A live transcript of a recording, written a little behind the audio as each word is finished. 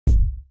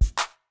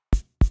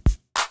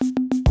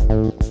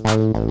Welcome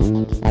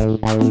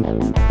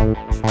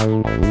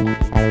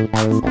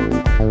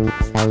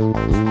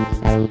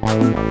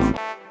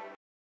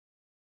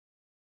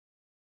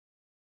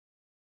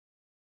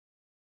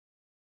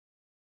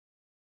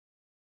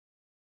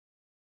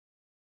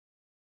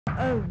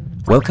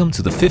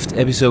to the 5th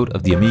episode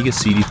of the Amiga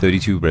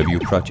CD32 Review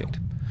Project.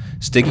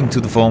 Sticking to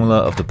the formula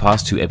of the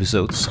past 2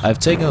 episodes, I've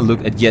taken a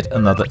look at yet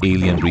another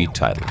Alien Breed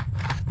title.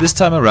 This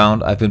time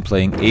around I've been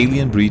playing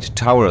Alien Breed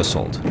Tower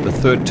Assault, the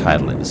 3rd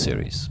title in the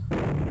series.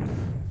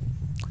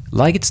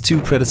 Like its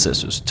 2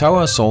 predecessors,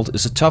 Tower Assault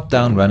is a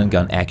top-down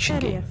run-and-gun action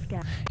game.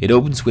 It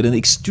opens with an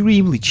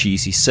extremely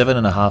cheesy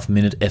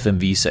 7.5-minute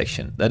FMV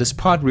section that is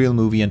part real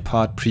movie and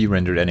part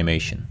pre-rendered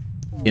animation,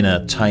 in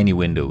a tiny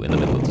window in the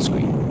middle of the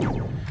screen.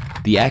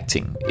 The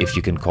acting, if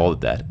you can call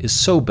it that, is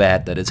so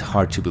bad that it's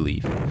hard to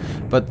believe,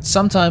 but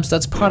sometimes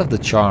that's part of the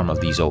charm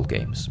of these old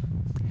games.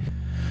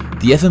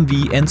 The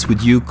FMV ends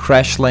with you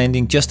crash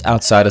landing just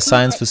outside a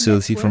science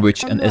facility from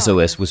which an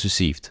SOS was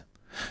received.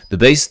 The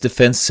base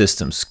defense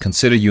systems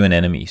consider you an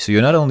enemy, so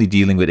you're not only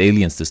dealing with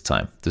aliens this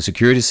time, the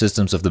security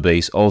systems of the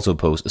base also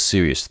pose a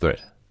serious threat.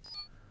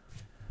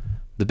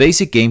 The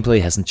basic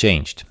gameplay hasn't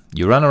changed.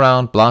 You run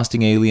around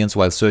blasting aliens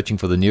while searching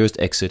for the nearest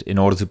exit in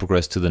order to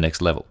progress to the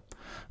next level.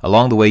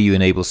 Along the way you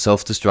enable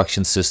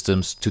self-destruction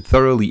systems to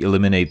thoroughly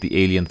eliminate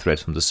the alien threat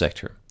from the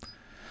sector.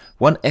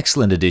 One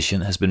excellent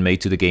addition has been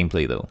made to the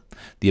gameplay though,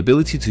 the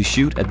ability to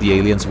shoot at the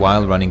aliens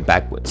while running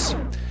backwards.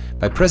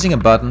 By pressing a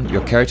button,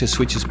 your character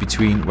switches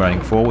between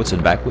running forwards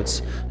and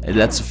backwards, and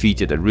that's a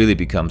feature that really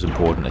becomes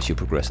important as you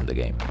progress in the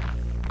game.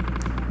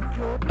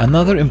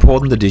 Another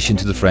important addition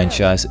to the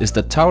franchise is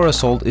that Tower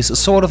Assault is a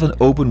sort of an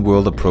open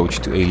world approach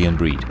to Alien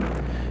Breed.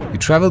 You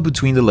travel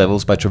between the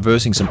levels by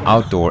traversing some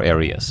outdoor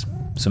areas.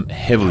 Some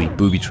heavily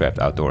booby-trapped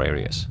outdoor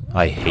areas.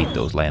 I hate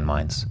those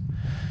landmines.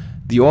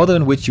 The order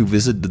in which you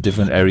visit the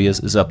different areas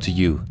is up to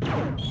you,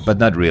 but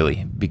not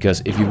really,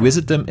 because if you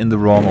visit them in the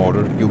wrong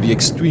order, you'll be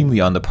extremely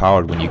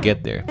underpowered when you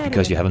get there,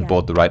 because you haven't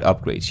bought the right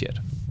upgrades yet.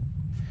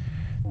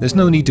 There's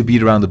no need to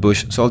beat around the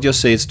bush, so I'll just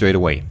say it straight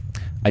away.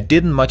 I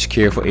didn't much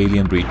care for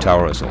Alien Breed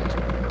Tower Assault.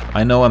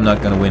 I know I'm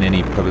not gonna win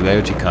any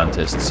popularity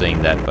contest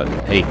saying that, but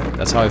hey,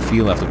 that's how I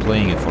feel after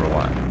playing it for a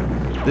while.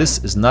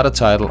 This is not a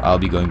title I'll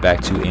be going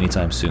back to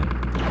anytime soon.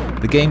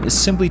 The game is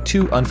simply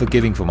too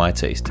unforgiving for my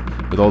taste,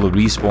 with all the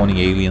respawning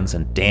aliens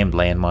and damned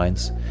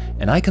landmines,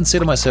 and I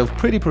consider myself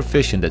pretty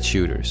proficient at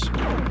shooters.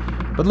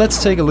 But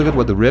let's take a look at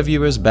what the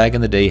reviewers back in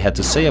the day had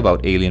to say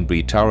about Alien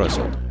Breed Tower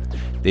Assault.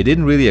 They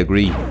didn't really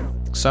agree.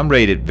 Some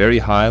rated it very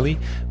highly,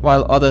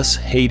 while others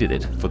hated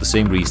it for the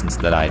same reasons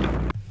that I do.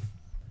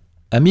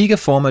 Amiga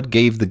Format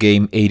gave the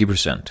game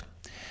 80%.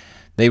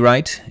 They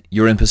write,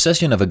 "You're in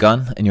possession of a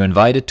gun and you're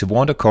invited to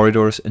wander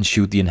corridors and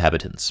shoot the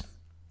inhabitants."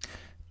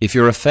 If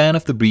you're a fan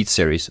of the Breed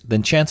series,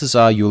 then chances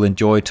are you'll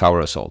enjoy Tower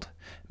Assault.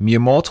 Mere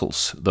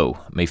mortals, though,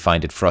 may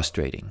find it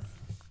frustrating.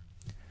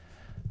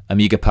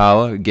 Amiga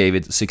Power gave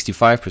it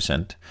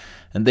 65%,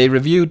 and they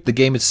reviewed the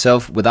game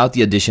itself without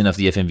the addition of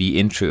the FMV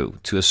intro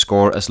to a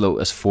score as low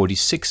as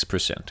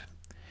 46%.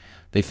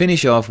 They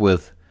finish off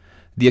with,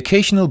 "The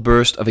occasional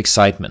burst of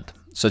excitement,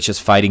 such as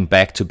fighting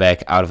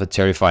back-to-back out of a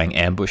terrifying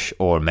ambush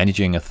or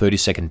managing a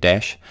 30-second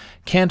dash,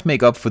 can't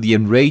make up for the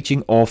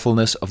enraging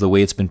awfulness of the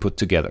way it's been put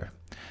together.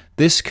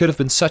 This could have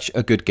been such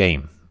a good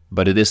game,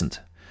 but it isn't.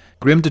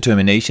 Grim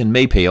determination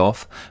may pay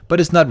off,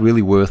 but it's not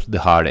really worth the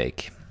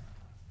heartache."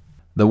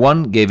 The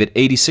One gave it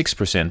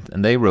 86%,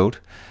 and they wrote,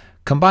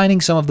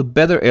 "Combining some of the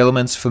better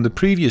elements from the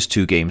previous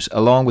 2 games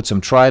along with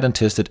some tried and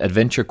tested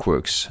adventure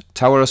quirks,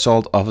 Tower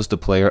Assault offers the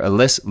player a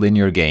less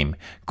linear game,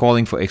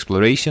 calling for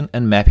exploration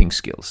and mapping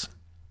skills."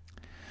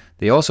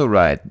 They also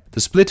write, "The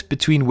split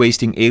between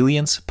wasting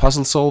aliens,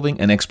 puzzle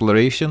solving and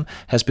exploration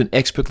has been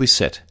expertly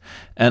set,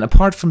 and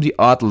apart from the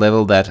odd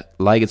level that,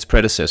 like its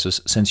predecessors,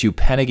 sends you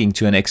panicking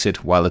to an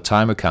exit while the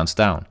timer counts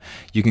down,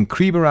 you can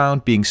creep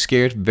around being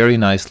scared very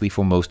nicely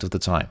for most of the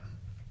time."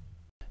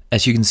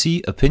 As you can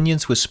see,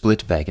 opinions were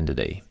split back in the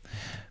day.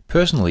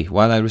 Personally,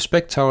 while I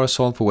respect Tower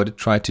Assault for what it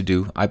tried to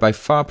do, I by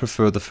far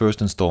prefer the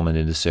first installment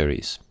in the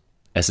series.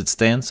 As it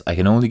stands, I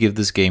can only give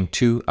this game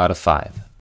 2 out of 5.